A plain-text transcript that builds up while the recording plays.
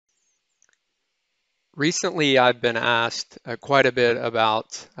Recently, I've been asked quite a bit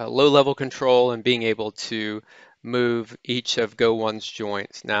about low-level control and being able to move each of Go1's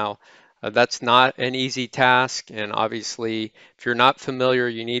joints. Now, that's not an easy task, and obviously, if you're not familiar,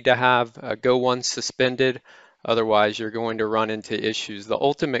 you need to have Go1 suspended. Otherwise, you're going to run into issues. The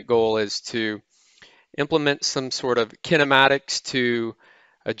ultimate goal is to implement some sort of kinematics to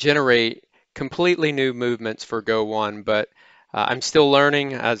generate completely new movements for Go1, but I'm still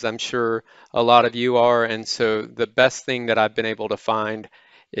learning, as I'm sure a lot of you are, and so the best thing that I've been able to find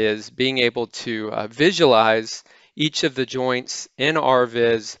is being able to visualize each of the joints in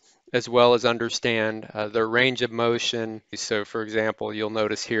RVIZ as well as understand their range of motion. So for example, you'll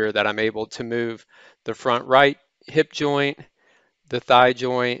notice here that I'm able to move the front right hip joint, the thigh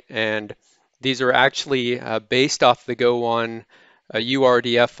joint, and these are actually based off the Go1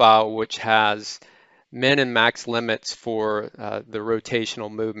 URDF file, which has min and max limits for the rotational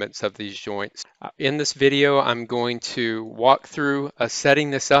movements of these joints. In this video, I'm going to walk through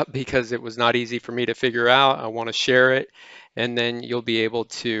setting this up because it was not easy for me to figure out. I want to share it, and then you'll be able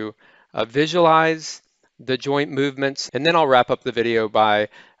to visualize the joint movements, and then I'll wrap up the video by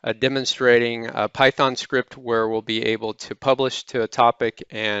demonstrating a Python script where we'll be able to publish to a topic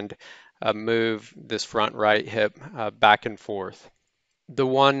and move this front right hip back and forth. The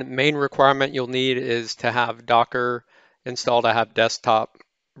one main requirement you'll need is to have Docker installed. I have desktop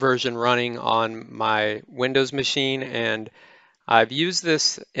version running on my Windows machine, and I've used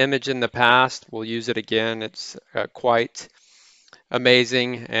this image in the past. We'll use it again. It's quite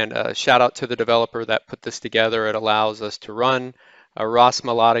amazing, and shout out to the developer that put this together. It allows us to run a ROS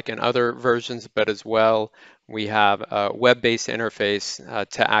melodic and other versions, but as well we have a web-based interface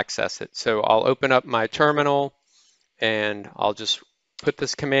to access it. So I'll open up my terminal and I'll just put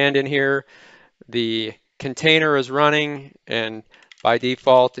this command in here. The container is running, and by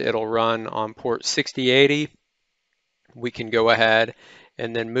default it'll run on port 6080. We can go ahead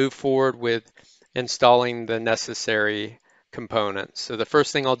and then move forward with installing the necessary components. So the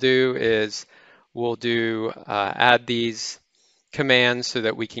first thing I'll do is we'll add these commands so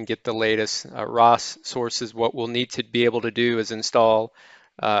that we can get the latest ROS sources. What we'll need to be able to do is install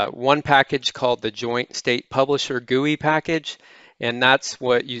one package called the Joint State Publisher GUI package, and that's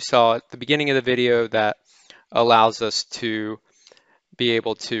what you saw at the beginning of the video that allows us to be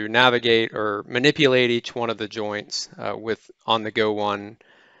able to navigate or manipulate each one of the joints on the Go1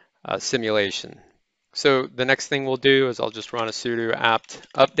 simulation. So the next thing we'll do is I'll just run a sudo apt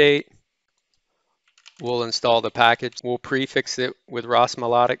update. We'll install the package. We'll prefix it with ROS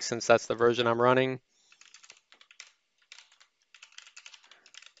melodic since that's the version I'm running.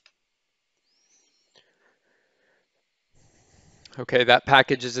 Okay, that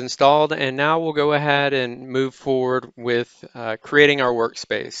package is installed, and now we'll go ahead and move forward with creating our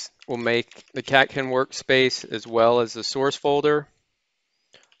workspace. We'll make the catkin workspace as well as the source folder.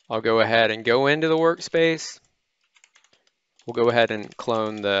 I'll go ahead and go into the workspace. We'll go ahead and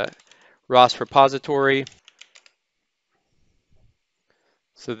clone the ROS repository.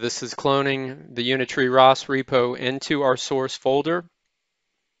 So this is cloning the Unitree ROS repo into our source folder.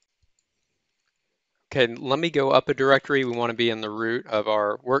 Okay, let me go up a directory. We want to be in the root of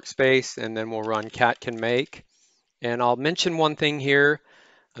our workspace, and then we'll run catkin make. And I'll mention one thing here.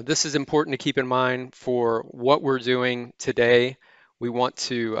 This is important to keep in mind for what we're doing today. We want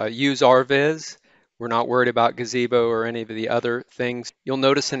to use RVIZ. We're not worried about Gazebo or any of the other things. You'll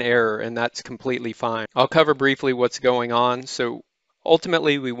notice an error, and that's completely fine. I'll cover briefly what's going on. So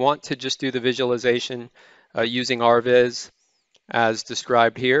ultimately, we want to just do the visualization using RVIZ as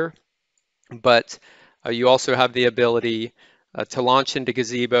described here, but you also have the ability to launch into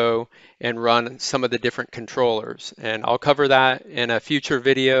Gazebo and run some of the different controllers. And I'll cover that in a future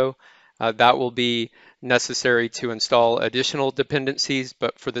video. That will be necessary to install additional dependencies,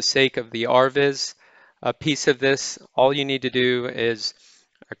 but for the sake of the RVIZ piece of this, all you need to do is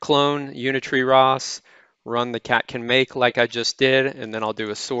clone Unitree ROS, run the catkin make like I just did, and then I'll do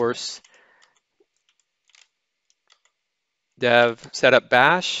a source dev setup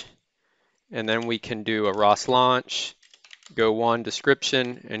bash, and then we can do a ROS launch, Go1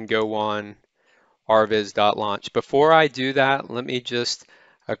 description, and Go1 RVIZ.launch. Before I do that, let me just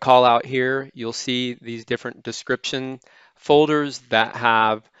call out here. You'll see these different description folders that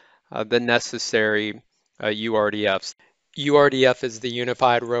have the necessary URDFs. URDF is the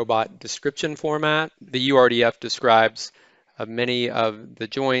Unified Robot Description Format. The URDF describes many of the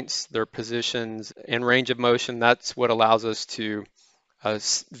joints, their positions, and range of motion. That's what allows us to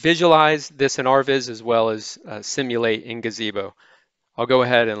visualize this in RVIZ as well as simulate in Gazebo. I'll go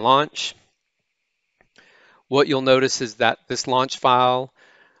ahead and launch. What you'll notice is that this launch file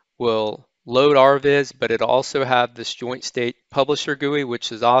will load RVIZ, but it'll also have this joint state publisher GUI,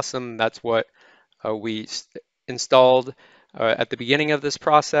 which is awesome. That's what we installed at the beginning of this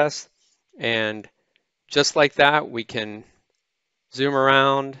process. And just like that, we can zoom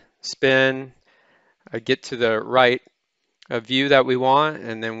around, spin, get to the right view that we want,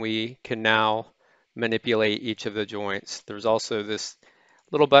 and then we can now manipulate each of the joints. There's also this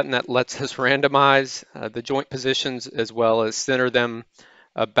little button that lets us randomize the joint positions as well as center them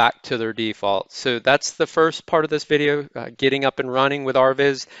back to their default. So that's the first part of this video, getting up and running with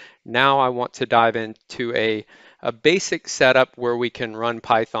RVIZ. Now I want to dive into a basic setup where we can run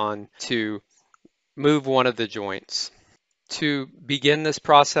Python to move one of the joints. To begin this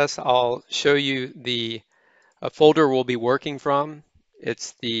process, I'll show you the folder we'll be working from.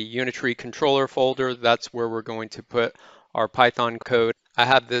 It's the Unitree controller folder. That's where we're going to put our Python code. I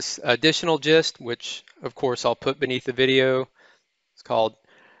have this additional gist, which of course I'll put beneath the video. It's called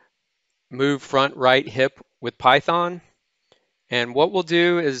Move Front Right Hip with Python. And what we'll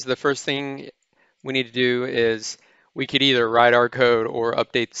do is the first thing we need to do is we could either write our code or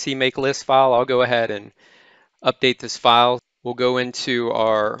update the CMake list file. I'll go ahead and update this file. We'll go into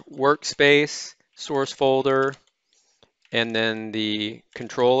our workspace, source folder, and then the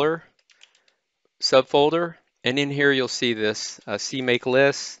controller subfolder. And in here, you'll see this CMake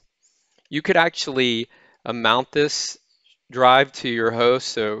list. You could actually mount this drive to your host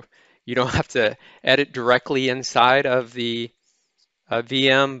so you don't have to edit directly inside of the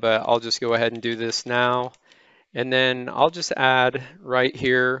VM, but I'll just go ahead and do this now. And then I'll just add right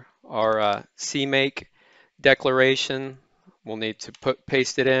here our CMake declaration. We'll need to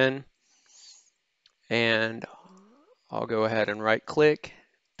paste it in, and I'll go ahead and right click,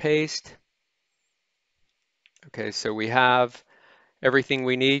 paste. Okay, so we have everything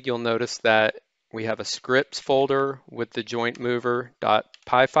we need. You'll notice that we have a scripts folder with the joint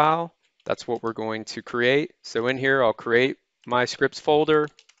mover.py file. That's what we're going to create. So in here, I'll create my scripts folder.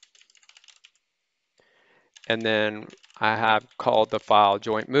 And then I have called the file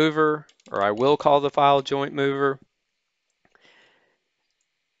joint mover, or I will call the file joint mover.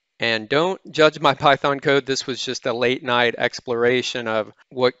 And don't judge my Python code. This was just a late night exploration of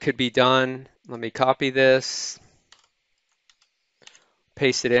what could be done. Let me copy this,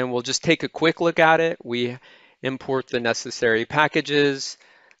 paste it in. We'll just take a quick look at it. We import the necessary packages.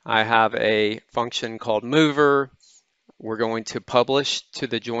 I have a function called mover. We're going to publish to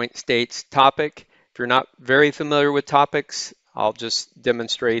the joint states topic. If you're not very familiar with topics, I'll just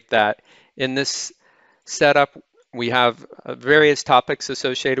demonstrate that in this setup, we have various topics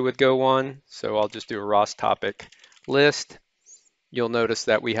associated with Go1. So I'll just do a ROS topic list. You'll notice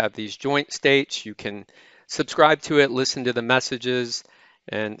that we have these joint states. You can subscribe to it, listen to the messages,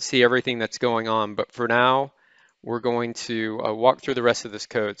 and see everything that's going on. But for now, we're going to walk through the rest of this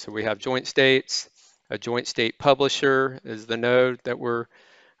code. So we have joint states. A joint state publisher is the node that we're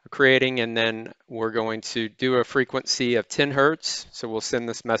creating, and then we're going to do a frequency of 10 Hertz. So we'll send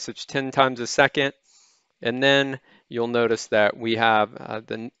this message 10 times a second. And then you'll notice that we have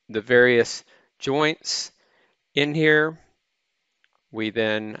the various joints in here. We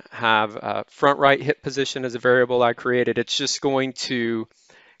then have front right hip position as a variable I created. It's just going to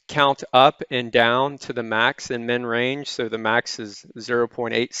count up and down to the max and min range. So the max is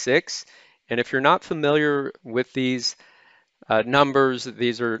 0.86. And if you're not familiar with these numbers,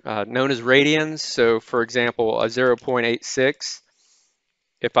 these are known as radians. So for example, a 0.86,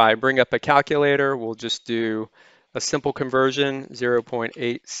 if I bring up a calculator, we'll just do a simple conversion,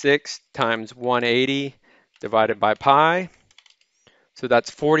 0.86 times 180 divided by pi. So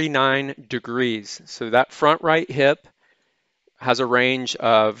that's 49 degrees. So that front right hip has a range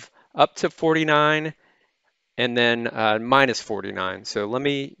of up to 49 and then minus 49. So let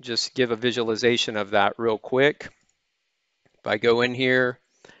me just give a visualization of that real quick. If I go in here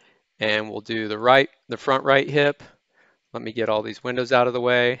and we'll do the front right hip. Let me get all these windows out of the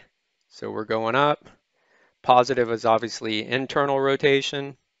way. So we're going up. Positive is obviously internal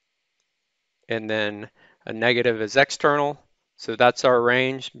rotation, and then a negative is external. So that's our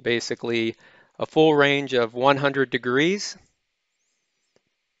range, basically a full range of 100 degrees.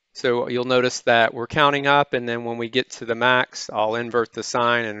 So you'll notice that we're counting up, and then when we get to the max, I'll invert the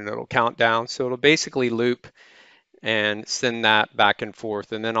sign and it'll count down. So it'll basically loop and send that back and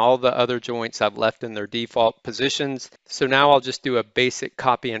forth. And then all the other joints I've left in their default positions. So now I'll just do a basic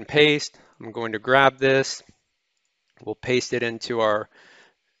copy and paste. I'm going to grab this. We'll paste it into our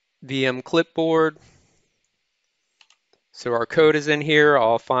VM clipboard. So our code is in here.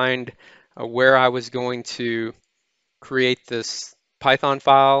 I'll find where I was going to create this Python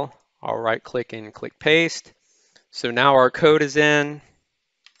file. I'll right click and click paste. So now our code is in.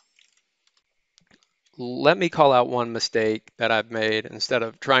 let me call out one mistake that I've made. Instead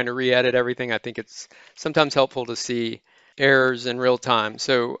of trying to re-edit everything, I think it's sometimes helpful to see errors in real time.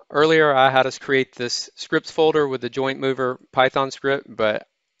 So earlier I had us create this scripts folder with the joint mover Python script, but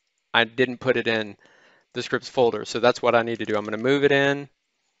I didn't put it in the scripts folder. So that's what I need to do. I'm going to move it in.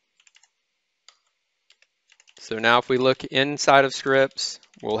 So now if we look inside of scripts,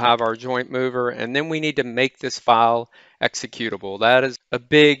 we'll have our joint mover, and then we need to make this file executable. That is a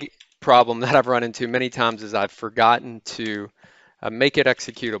big problem that I've run into many times, is I've forgotten to make it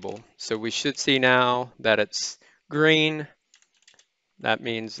executable. So we should see now that it's green. That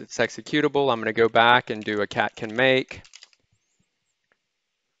means it's executable. I'm going to go back and do a cat can make,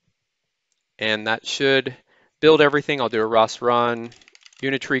 and that should build everything. I'll do a ROS run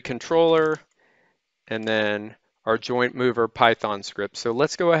Unitree controller, and then our joint mover Python script. So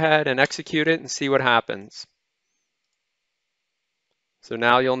let's go ahead and execute it and see what happens. So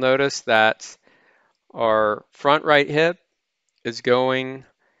now you'll notice that our front right hip is going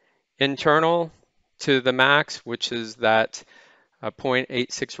internal to the max, which is that 0.86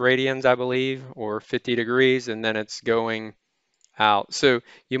 radians, I believe, or 50 degrees, and then it's going out. So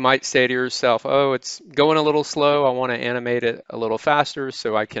you might say to yourself, oh, it's going a little slow. I want to animate it a little faster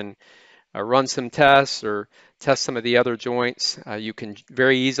so I can run some tests or test some of the other joints. You can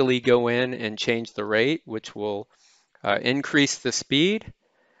very easily go in and change the rate, which will increase the speed.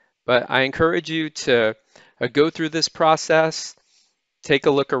 But I encourage you to go through this process, take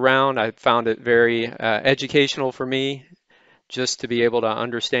a look around. I found it very educational for me, just to be able to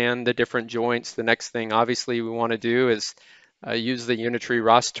understand the different joints. The next thing obviously we want to do is use the Unitree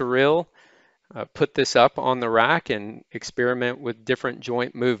ROS to reel. Put this up on the rack and experiment with different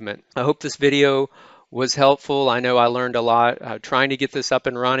joint movement. I hope this video was helpful. I know I learned a lot trying to get this up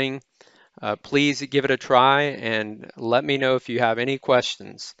and running. Please give it a try and let me know if you have any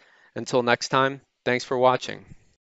questions. Until next time, thanks for watching.